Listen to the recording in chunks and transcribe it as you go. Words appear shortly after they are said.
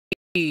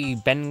Hey,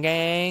 Ben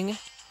Gang,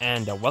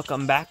 and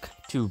welcome back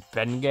to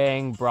Ben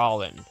Gang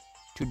Brawlin'.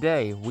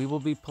 Today we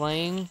will be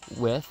playing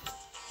with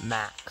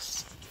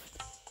Max.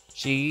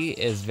 She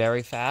is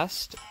very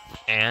fast,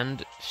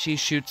 and she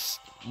shoots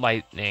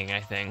lightning,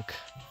 I think.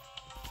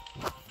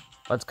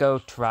 Let's go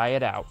try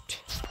it out.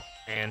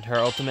 And her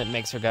ultimate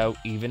makes her go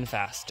even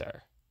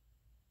faster.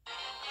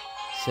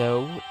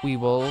 So we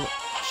will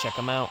check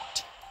them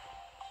out.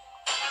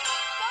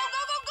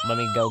 Let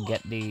me go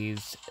get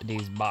these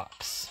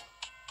box.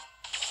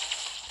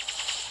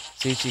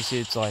 See, she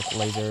shoots like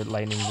laser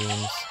lightning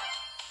beams.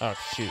 Oh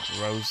shoot,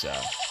 Rosa.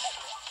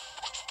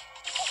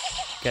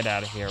 Get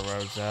out of here,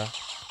 Rosa.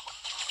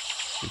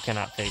 You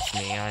cannot face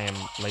me. I am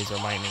laser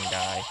lightning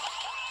guy.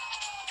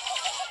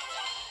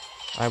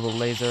 I will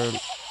laser...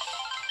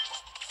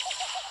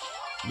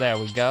 There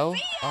we go.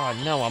 Oh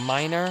no, a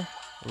miner?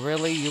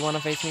 Really? You want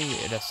to face me?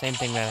 The same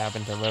thing that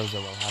happened to Rosa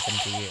will happen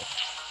to you.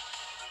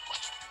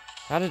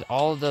 How did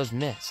all of those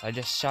miss? I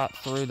just shot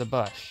through the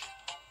bush.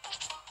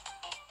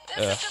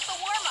 This is just the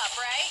warm-up,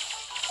 right?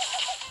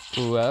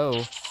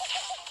 Whoa.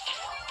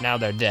 Now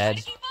they're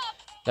dead.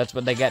 That's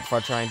what they get for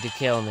trying to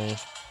kill me.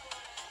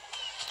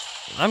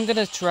 I'm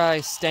gonna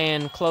try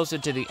staying closer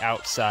to the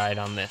outside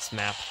on this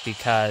map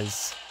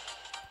because,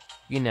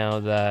 you know,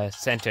 the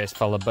center is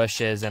full of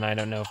bushes and I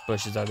don't know if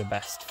bushes are the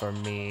best for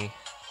me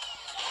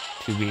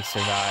to be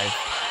survive.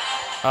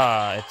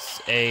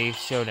 It's a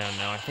showdown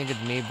now. I think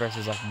it's me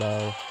versus a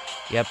Bo.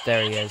 Yep,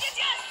 there he is.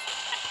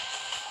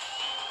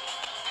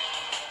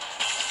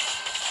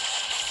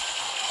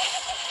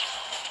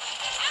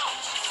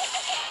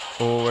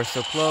 Oh, we're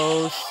so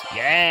close.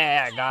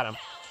 Yeah, I got him.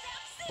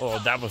 Oh,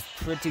 that was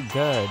pretty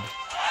good.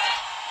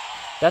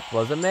 That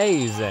was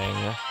amazing.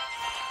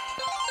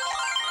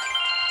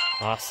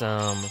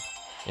 Awesome.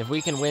 If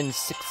we can win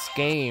 6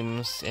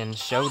 games in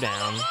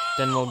Showdown,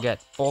 then we'll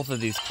get both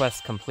of these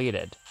quests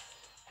completed.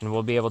 And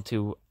we'll be able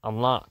to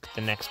unlock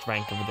the next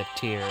rank of the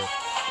tier,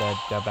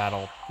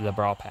 the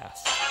Brawl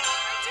Pass.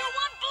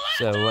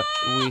 So,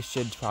 we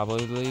should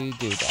probably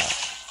do that.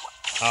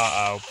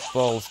 Uh-oh,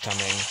 Bull's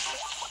coming.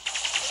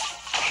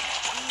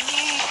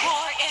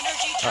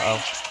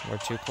 Uh-oh, we're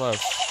too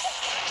close.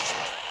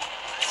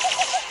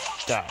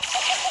 Die.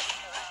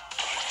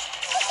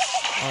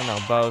 Oh no,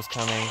 Bo's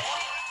coming.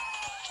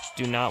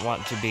 Do not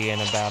want to be in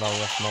a battle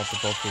with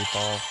multiple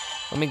people.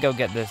 Let me go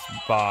get this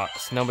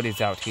box.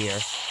 Nobody's out here.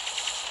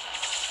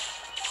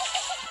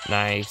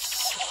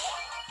 Nice.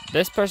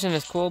 This person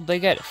is cool. They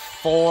get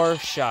 4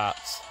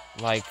 shots,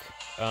 like,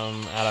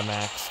 at a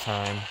max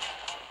time.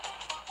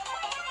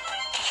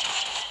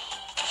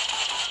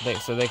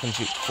 So they can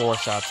shoot 4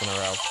 shots in a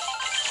row.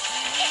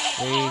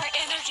 3.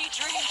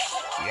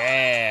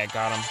 Yeah,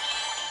 got him.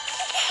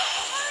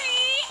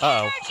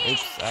 Uh-oh.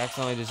 Oops, I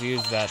accidentally just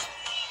used that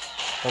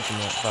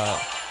ultimate, but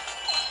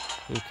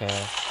who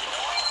cares?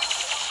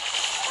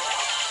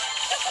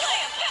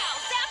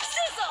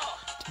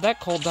 Did that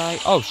Cole die?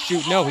 Oh,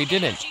 shoot, no, he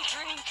didn't.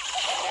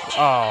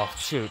 Oh,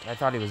 shoot, I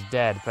thought he was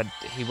dead, but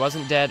he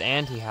wasn't dead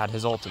and he had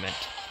his ultimate.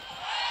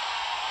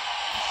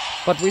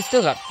 But we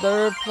still got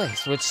 3rd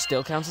place, which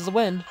still counts as a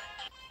win.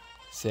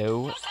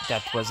 So,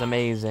 that was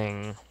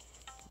amazing.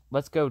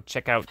 Let's go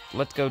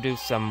do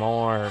some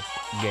more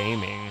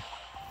gaming.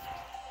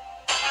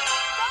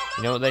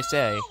 You know what they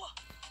say?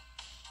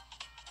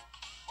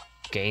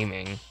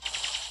 Gaming.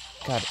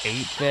 God,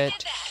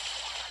 8-bit.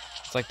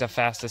 It's like the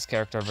fastest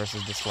character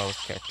versus the slowest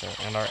character.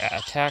 And our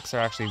attacks are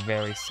actually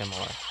very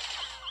similar.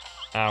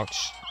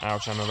 Ouch.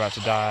 Ouch, I'm about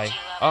to die.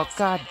 Oh,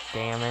 god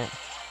damn it.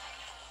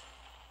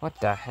 What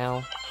the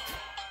hell?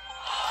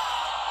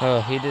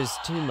 Oh, he does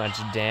too much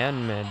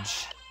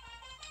damage.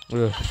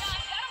 Ugh.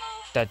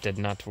 That did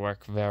not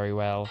work very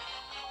well.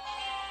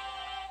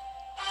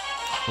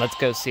 Let's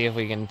go see if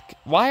we can...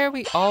 Why are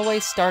we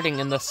always starting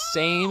in the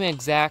same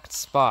exact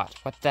spot?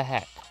 What the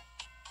heck?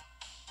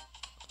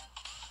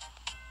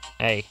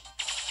 Hey.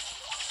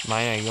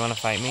 Miner, you wanna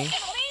fight me?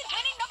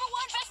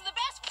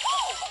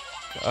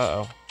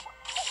 Uh-oh.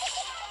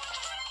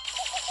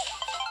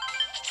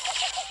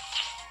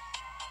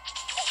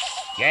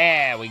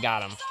 Yeah, we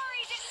got him.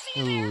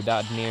 Ooh,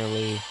 that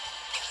nearly...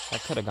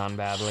 That could have gone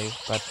badly,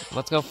 but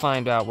let's go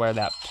find out where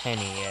that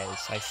Penny is.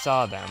 I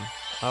saw them.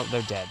 Oh,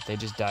 they're dead. They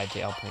just died to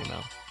El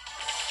Primo.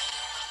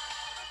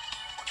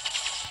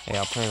 Hey,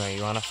 El Primo,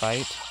 you wanna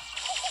fight?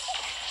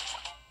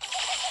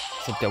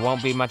 Except there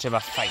won't be much of a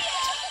fight,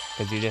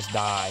 because you just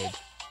died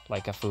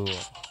like a fool.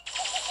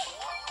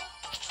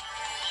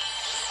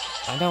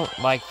 I don't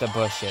like the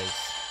bushes.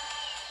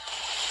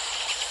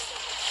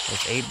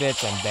 There's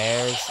 8-bits and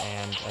bears,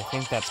 and I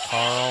think that's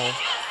Carl.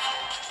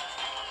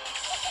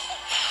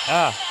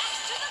 Ah!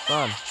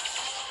 Run.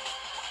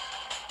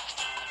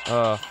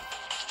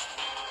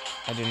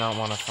 I do not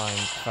want to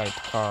fight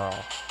Carl.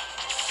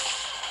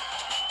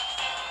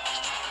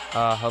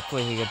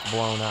 Hopefully he gets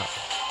blown up.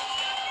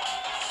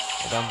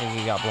 I don't think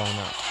he got blown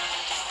up.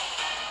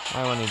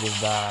 Why won't he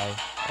just die?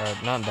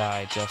 Or, not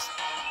die, just...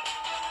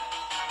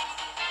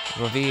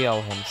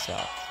 reveal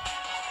himself.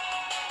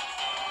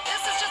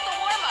 This is just the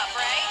warm-up,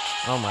 right?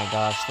 Oh my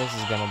gosh, this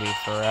is gonna be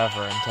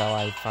forever until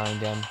I find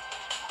him.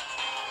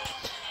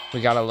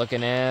 We gotta look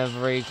in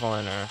every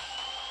corner.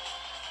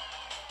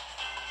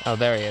 Oh,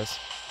 there he is.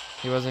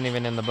 He wasn't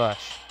even in the bush.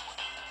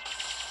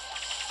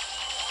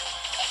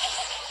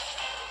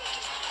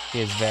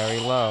 He is very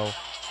low.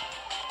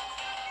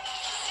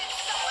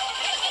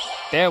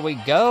 There we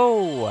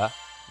go!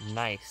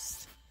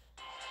 Nice.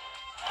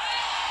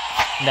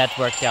 That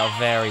worked out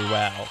very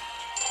well.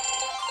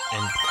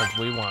 And because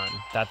we won.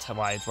 That's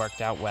why it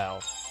worked out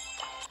well.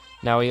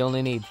 Now we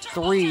only need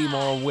 3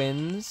 more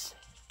wins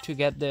to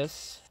get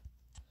this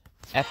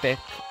epic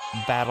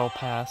Battle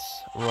Pass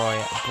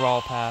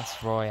Brawl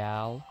Pass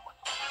Royale.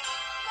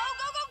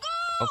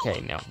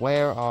 Okay, now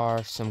where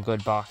are some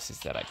good boxes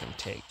that I can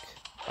take?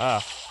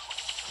 Ah,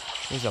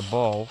 here's a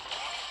bull.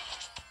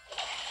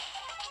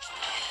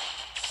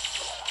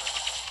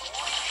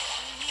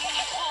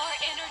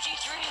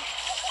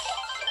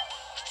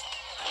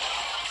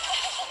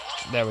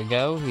 There we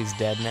go, he's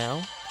dead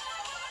now.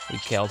 We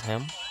killed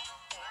him.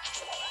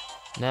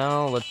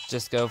 Now let's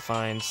just go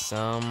find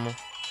some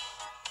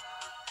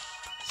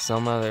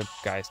other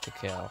guys to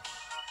kill.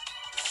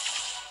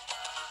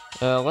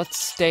 Let's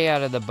stay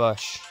out of the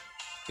bush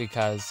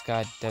because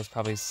God, there's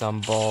probably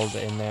some bull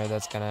in there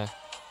that's gonna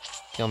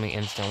kill me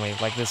instantly,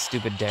 like this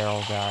stupid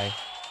Daryl guy.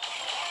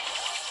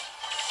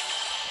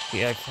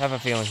 Yeah, I have a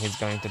feeling he's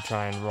going to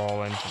try and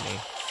roll into me.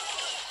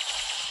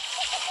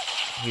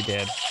 He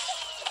did.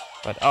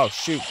 But, oh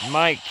shoot,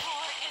 Mike!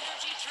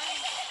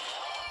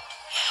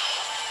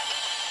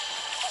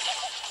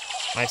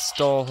 I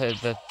stole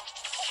the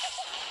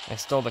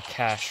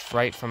cash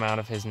right from out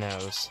of his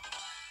nose.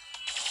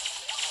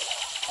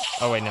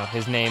 Oh wait, no,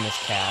 his name is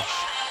Cash.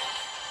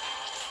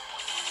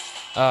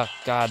 Oh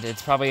God,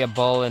 it's probably a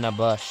bull in a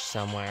bush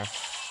somewhere.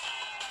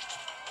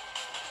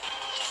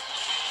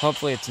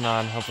 Hopefully it's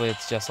not, hopefully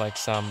it's just like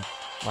some,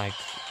 like,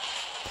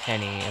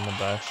 penny in the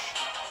bush.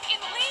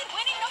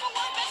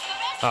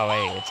 Oh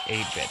hey, it's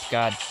 8-bit,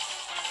 God.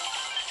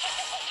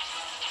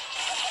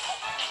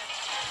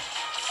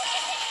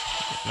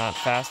 Not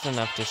fast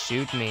enough to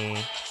shoot me.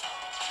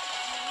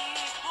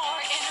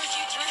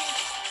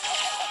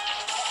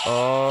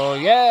 Oh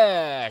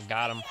yeah,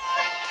 got him.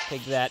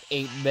 Take that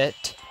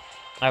 8-bit.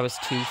 I was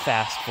too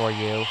fast for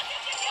you.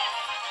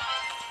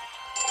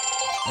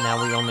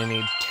 Now we only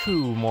need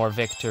 2 more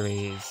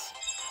victories.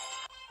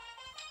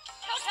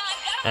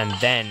 And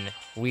then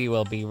we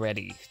will be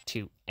ready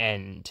to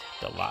end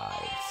the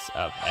lives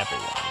of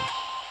everyone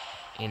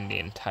in the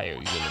entire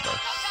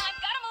universe.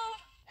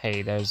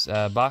 Hey, there's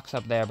a box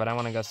up there, but I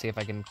want to go see if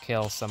I can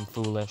kill some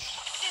foolish.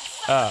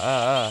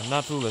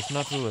 Not foolish,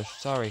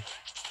 sorry.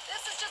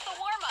 This is just a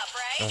warm-up,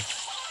 right?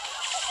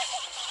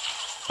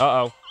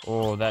 Uh-oh.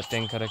 Oh, that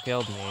thing could have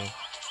killed me.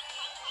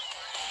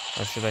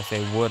 Or should I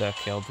say would have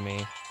killed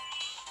me.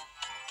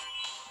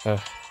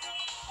 Let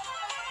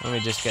me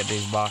just get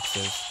these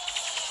boxes.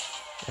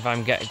 If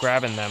I'm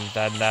grabbing them,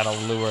 that'll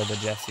lure the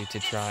Jessie to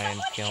try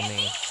and kill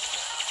me.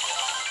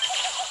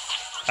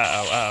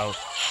 Uh-oh.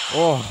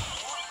 Oh,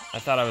 I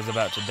thought I was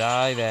about to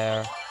die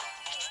there.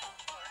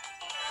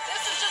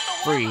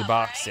 3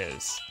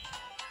 boxes.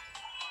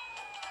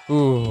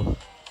 Ooh.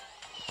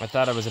 I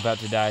thought I was about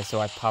to die, so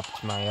I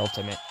popped my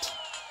ultimate.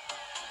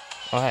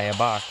 Oh, hey, a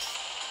box.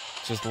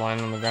 Just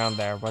lying on the ground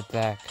there. What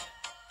the heck?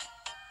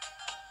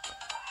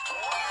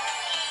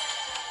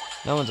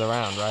 No one's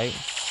around, right?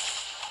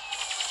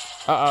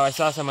 Uh-oh, I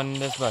saw someone in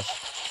this bush.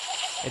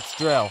 It's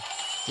Driller.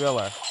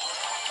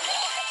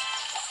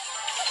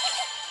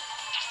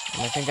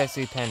 And I think I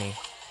see Penny.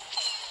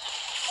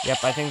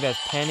 Yep, I think there's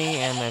Penny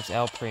and there's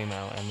El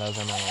Primo, and those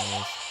are my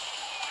enemies.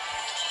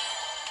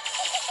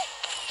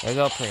 There's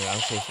El Primo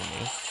chasing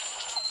me.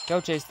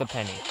 Go chase the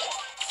Penny.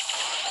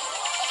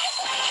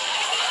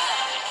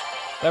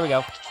 There we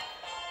go.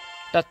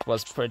 That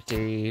was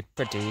pretty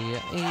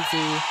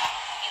easy.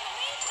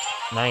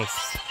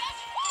 Nice.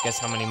 Guess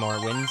how many more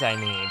wins I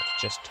need?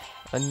 Just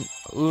un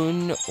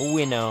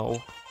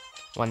winnow.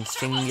 One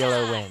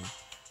singular win.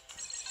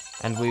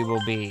 And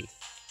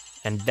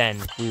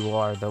then we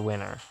are the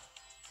winner.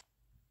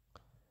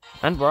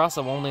 And we're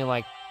also only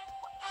like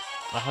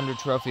 100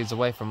 trophies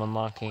away from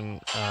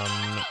unlocking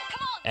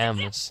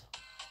M's.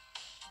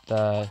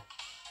 That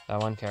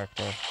one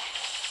character.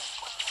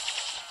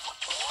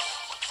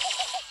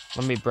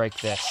 Let me break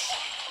this.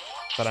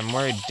 But I'm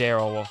worried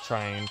Daryl will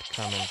try and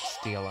come and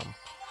steal him.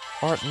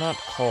 Or not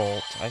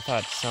Colt. I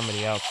thought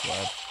somebody else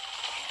would.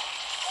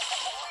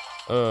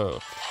 Oh.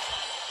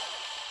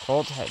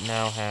 Colt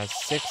now has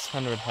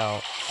 600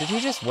 health. Did he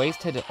just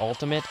waste his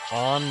ultimate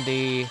on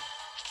the...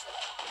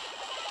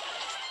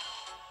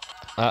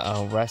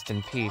 Uh-oh, rest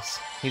in peace.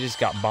 He just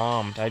got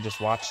bombed. I just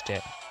watched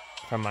it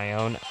from my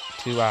own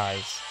 2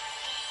 eyes.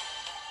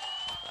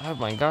 Oh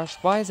my gosh,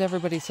 why is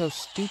everybody so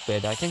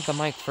stupid? I think the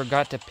mic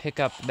forgot to pick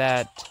up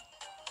that...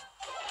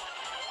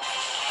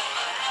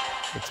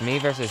 It's me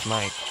versus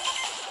Mike.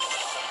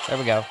 There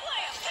we go.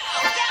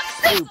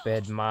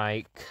 Stupid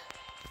Mike.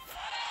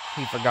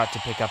 He forgot to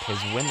pick up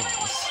his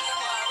winnings.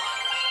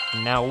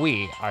 Now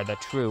we are the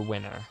true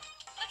winner.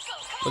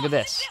 Look at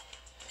this.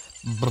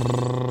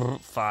 Brrr,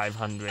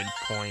 500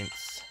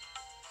 points.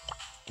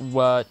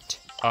 What?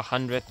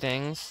 100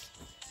 things?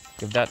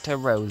 Give that to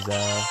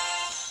Rosa.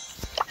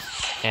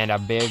 And a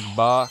big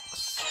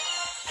box.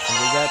 And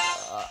we got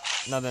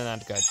nothing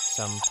that good.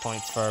 Some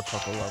points for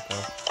Poco Loco.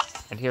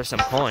 And here's some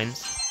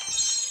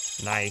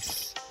coins.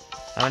 Nice.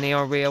 How many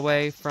are we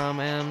away from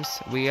M's?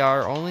 We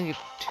are only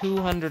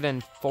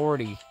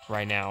 240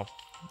 right now.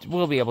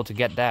 We'll be able to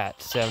get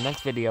that. So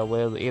next video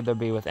will either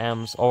be with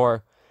M's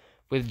or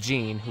with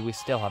Jean, who we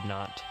still have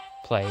not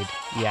played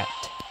yet.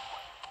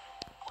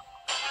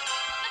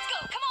 Let's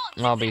go. Come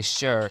on. I'll be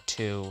sure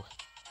to,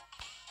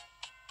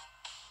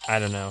 I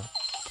don't know,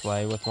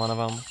 play with one of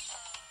them. Who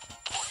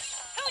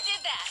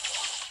did that?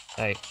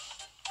 Hey.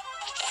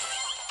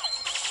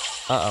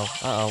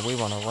 Uh-oh, we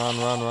want to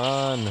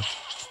run.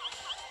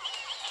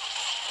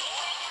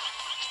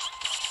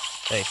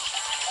 Hey.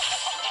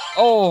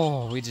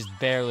 Oh, we just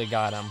barely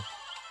got him.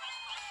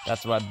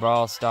 That's what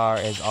Brawl Star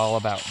is all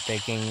about,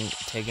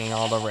 taking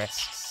all the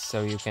risks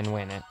so you can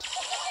win it.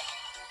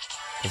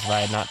 Because if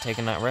I had not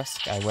taken that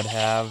risk, I would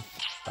have,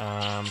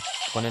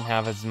 wouldn't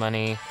have as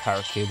many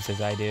power cubes as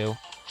I do.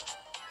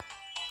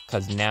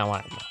 Because now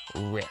I'm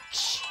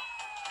rich.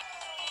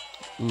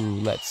 Ooh,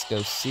 let's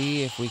go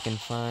see if we can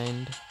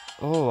find,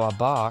 oh, a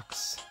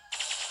box.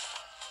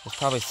 There's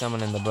probably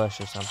someone in the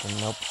bush or something.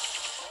 Nope.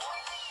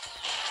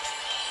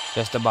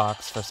 Just a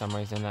box for some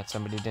reason that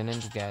somebody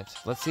didn't get.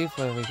 Let's see if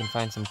we can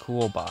find some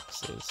cool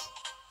boxes.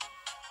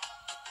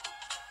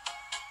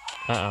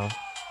 Uh-oh.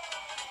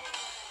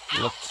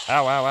 Look.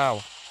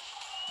 Ow.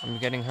 I'm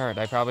getting hurt.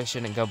 I probably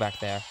shouldn't go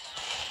back there.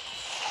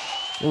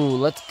 Ooh,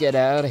 let's get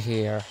out of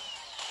here.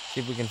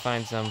 See if we can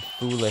find some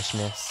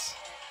foolishness.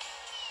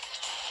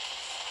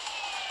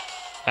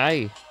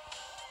 Hey.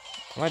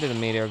 Why did the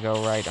meteor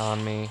go right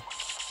on me?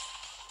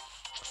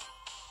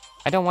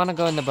 I don't want to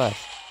go in the bush.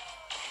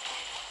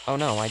 Oh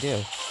no, I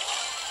do.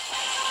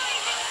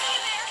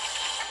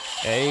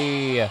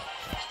 Hey,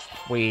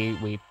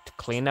 we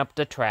clean up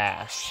the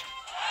trash.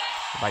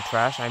 By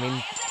trash, I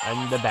mean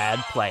the bad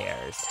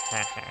players.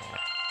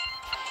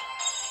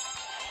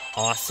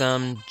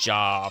 Awesome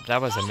job.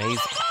 That was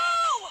amazing.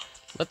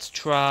 Let's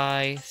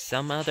try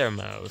some other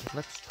mode.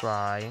 Let's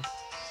try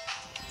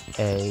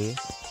a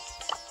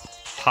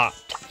hot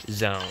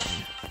zone.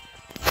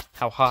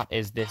 How hot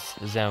is this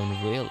zone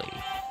really?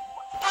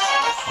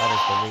 That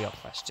is the real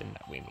question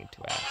that we need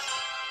to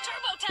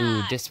ask.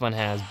 Ooh, this one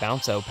has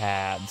bounco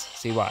pads.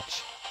 See,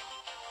 watch.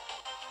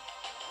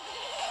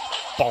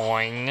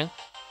 Boing.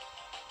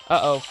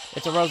 Uh-oh,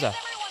 it's a Rosa.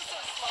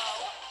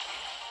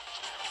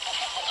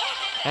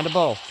 And a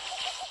bull.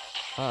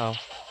 Uh-oh.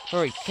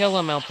 Hurry, kill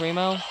him, El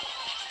Primo.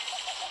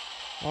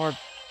 Or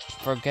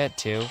forget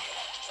to.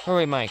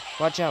 Hurry, Mike.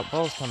 Watch out,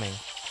 bull's coming.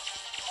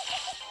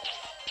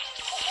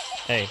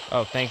 Hey,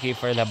 oh, thank you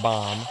for the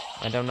bomb.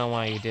 I don't know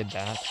why you did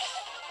that.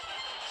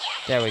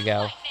 There we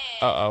go.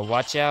 Uh-oh,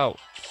 watch out.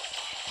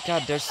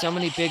 God, there's so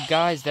many big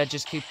guys that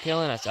just keep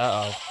killing us.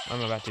 Uh-oh,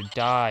 I'm about to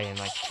die in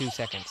like 2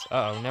 seconds.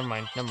 Uh-oh, never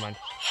mind.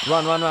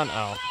 Run.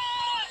 Oh.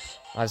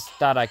 I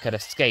thought I could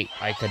escape.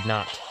 I could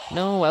not.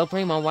 No, El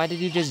Primo, why did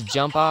you just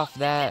jump off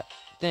that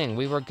thing?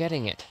 We were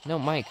getting it. No,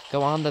 Mike,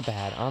 go on the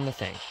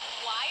thing.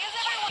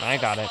 I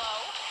got it.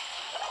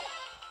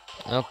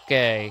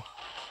 Okay.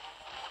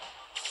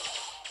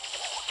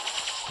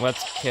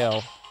 Let's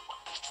kill.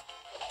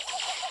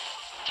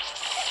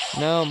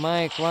 No,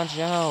 Mike, watch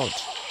out.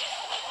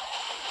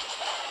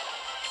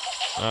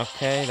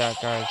 Okay,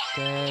 that guy's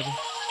dead.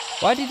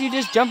 Why did you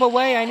just jump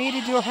away? I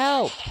needed your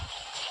help.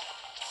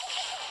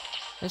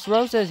 Miss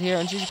Rosa's here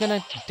and she's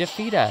gonna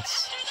defeat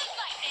us.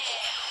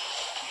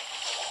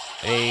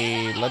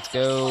 Hey, let's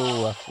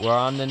go. We're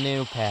on the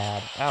new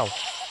pad. Ow.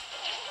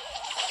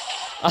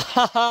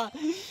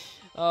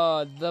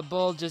 Oh, the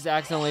bull just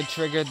accidentally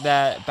triggered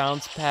that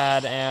bounce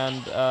pad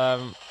and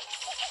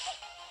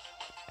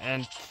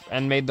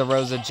made the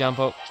Rosa jump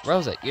up.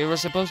 Rosa, you were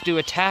supposed to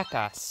attack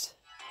us.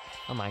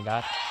 Oh my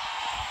god.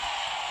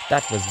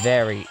 That was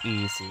very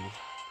easy.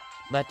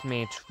 Let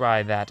me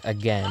try that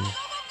again.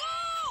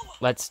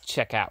 Let's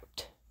check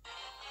out.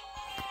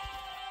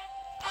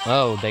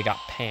 Oh, they got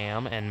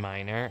Pam and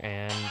Miner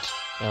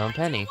and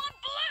Penny.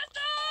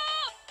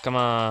 Come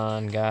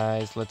on,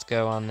 guys. Let's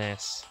go on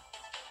this.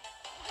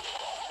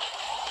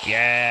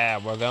 Yeah,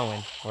 we're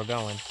going.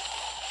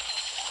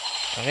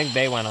 I think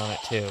they went on it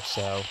too,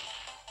 so.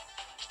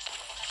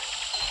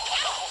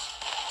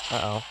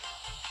 Uh-oh.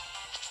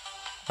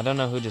 I don't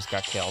know who just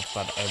got killed,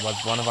 but it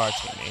was one of our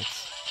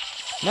teammates.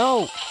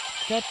 No!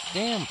 God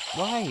damn,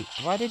 why?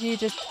 Why did he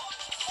just...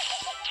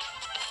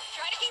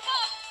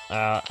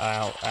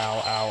 Ow.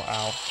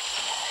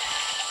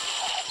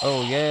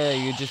 Oh yeah,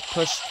 you just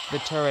pushed the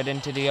turret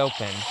into the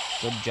open.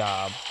 Good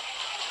job.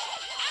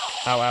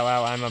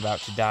 Ow, I'm about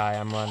to die.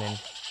 I'm running.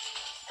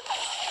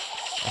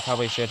 I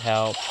probably should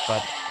help,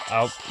 but...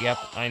 Oh, yep,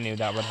 I knew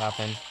that would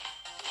happen.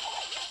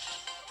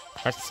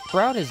 Our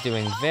Sprout is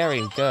doing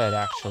very good,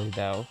 actually,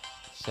 though.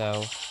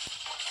 So...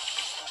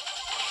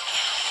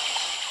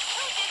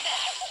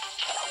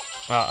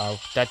 Uh-oh,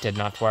 that did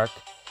not work.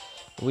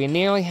 We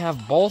nearly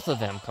have both of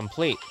them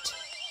complete. Let's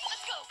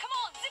go. Come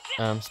on.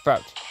 Zip, zip.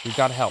 Sprout, we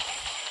gotta help.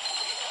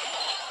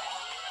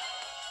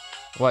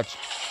 Watch,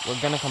 we're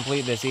gonna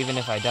complete this even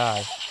if I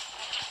die.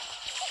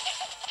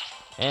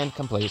 And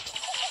complete.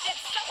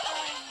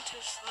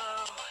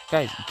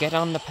 Guys, get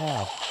on the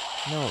pad.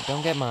 No,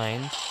 don't get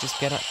mine. Just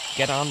get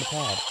on the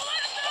pad.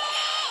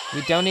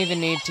 We don't even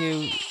need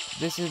to.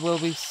 Will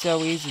be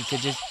so easy to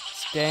just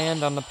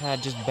stand on the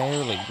pad just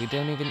barely. We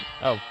don't even.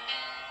 Oh,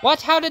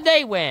 what? How did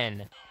they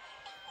win?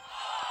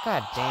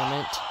 God damn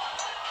it!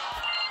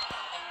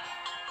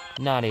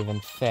 Not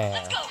even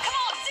fair.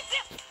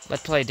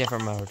 Let's play a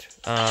different mode.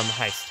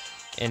 Heist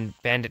in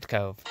Bandit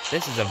Cove.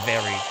 This is a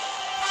very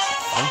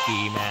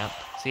funky map.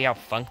 See how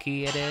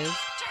funky it is?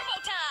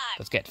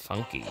 Let's get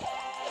funky.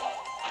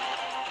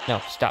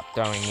 No, stop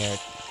throwing your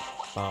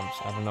bombs.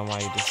 I don't know why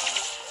you just...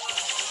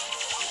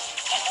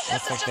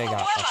 Looks like they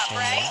got a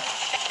camera.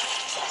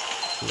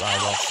 Who I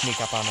will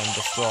sneak up on and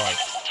destroy.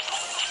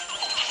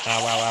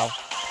 Ow, ow, ow.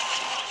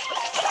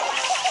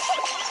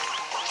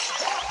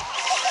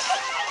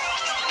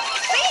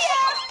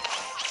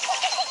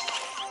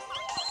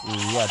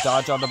 Ooh, yeah,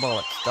 dodge all the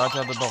bullets. Dodge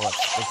all the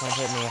bullets. They can't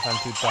hit me if I'm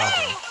too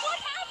dodging.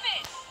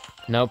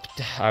 Nope,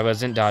 I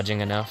wasn't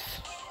dodging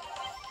enough.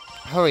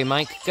 Hurry,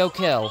 Mike, go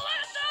kill.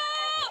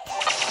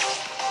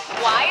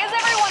 Why is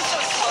everyone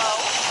so slow?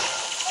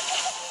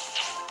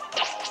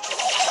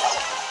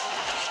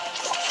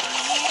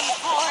 Need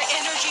more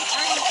energy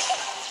drink.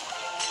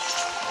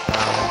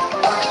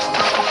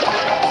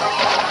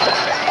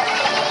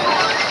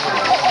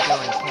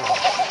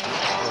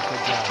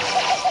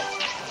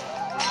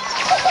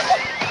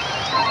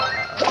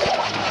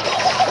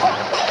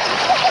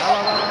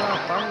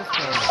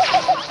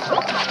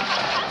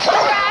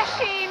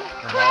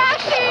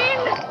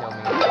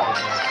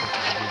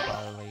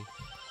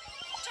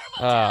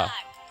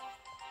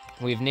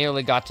 We've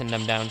nearly gotten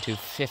them down to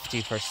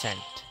 50%.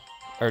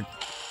 Or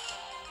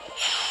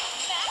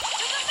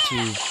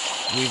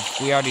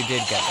we already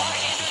did get them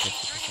down to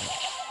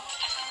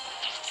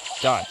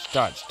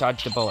 50%.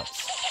 Dodge the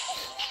bullets.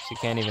 She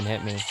can't even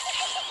hit me.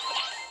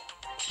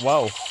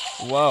 Whoa.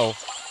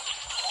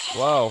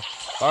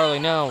 Barley,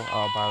 no.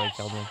 Oh, Barley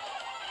killed me.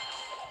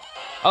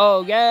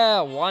 Oh yeah,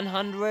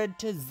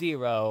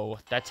 100-0.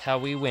 That's how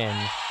we win.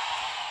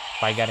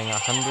 By getting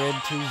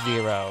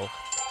 100-0.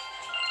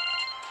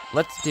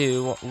 Let's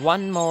do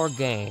one more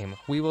game.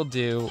 We will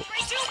do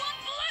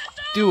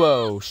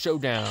Duo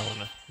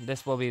Showdown.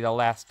 This will be the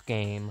last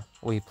game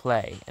we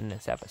play in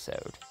this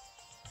episode.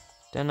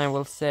 Then I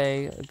will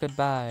say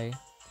goodbye.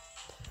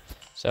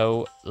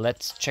 So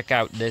let's check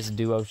out this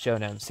Duo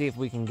Showdown. See if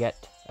we can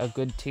get a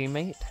good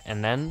teammate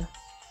and then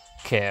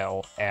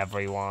kill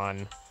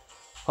everyone.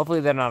 Hopefully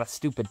they're not a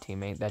stupid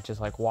teammate that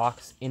just like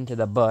walks into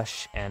the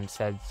bush and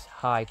says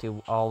hi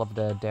to all of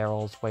the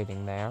Daryls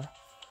waiting there.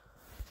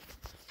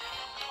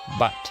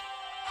 But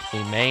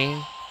we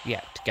may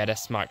yet get a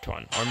smart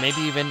one, or maybe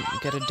even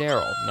get a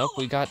Daryl. Nope,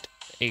 we got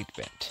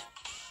 8-bit.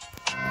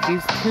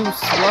 He's too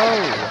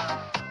slow.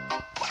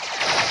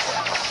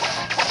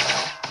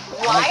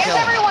 Why is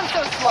everyone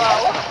so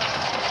slow?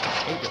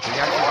 8-bit, we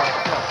actually got a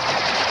kill.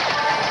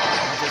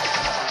 Just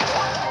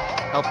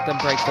help them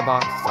break the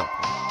boxes open.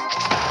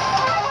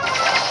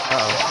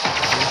 Uh-oh.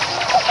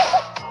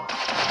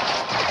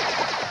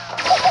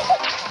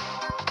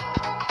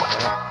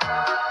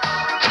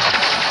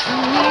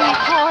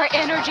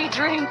 Energy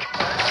drink. No.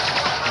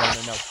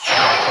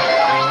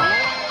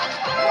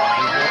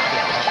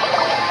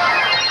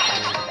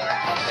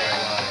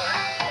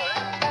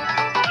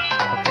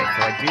 Okay,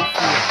 so I do see a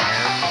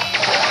hand.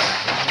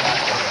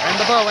 And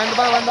the bow is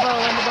going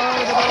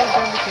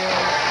to kill.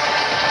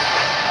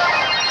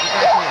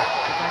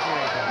 Get back here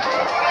right there.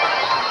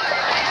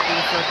 Do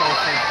the circle of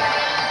safety.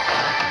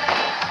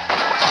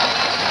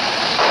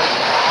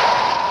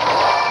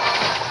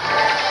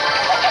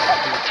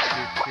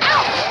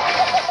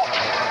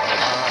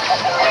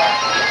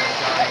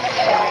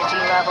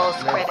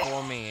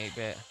 For me,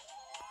 8-bit.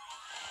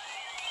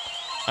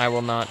 I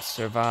will not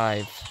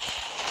survive.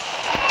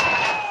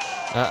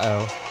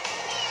 Uh-oh.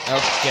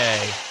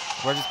 Okay.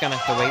 We're just gonna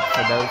have to wait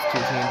for those two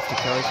teams to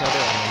kill each other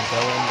and then go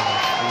in and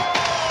sweep.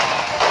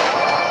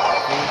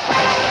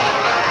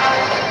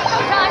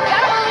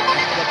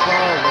 The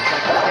bow with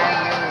like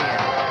 10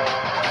 million.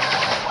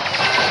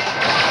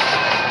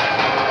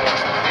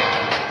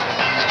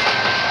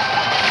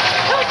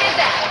 Who did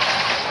that?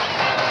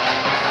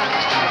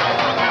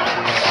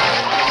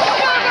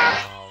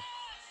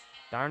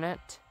 Darn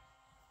it.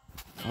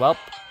 Welp,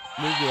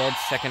 we get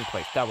second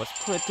place. That was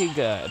pretty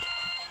good.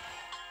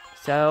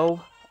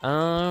 So,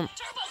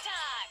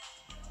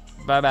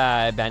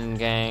 bye-bye, Ben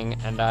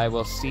Gang, and I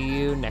will see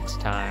you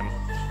next time.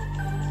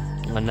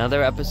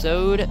 Another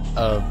episode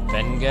of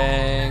Ben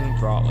Gang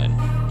Brawlin'.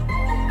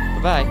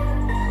 Bye-bye.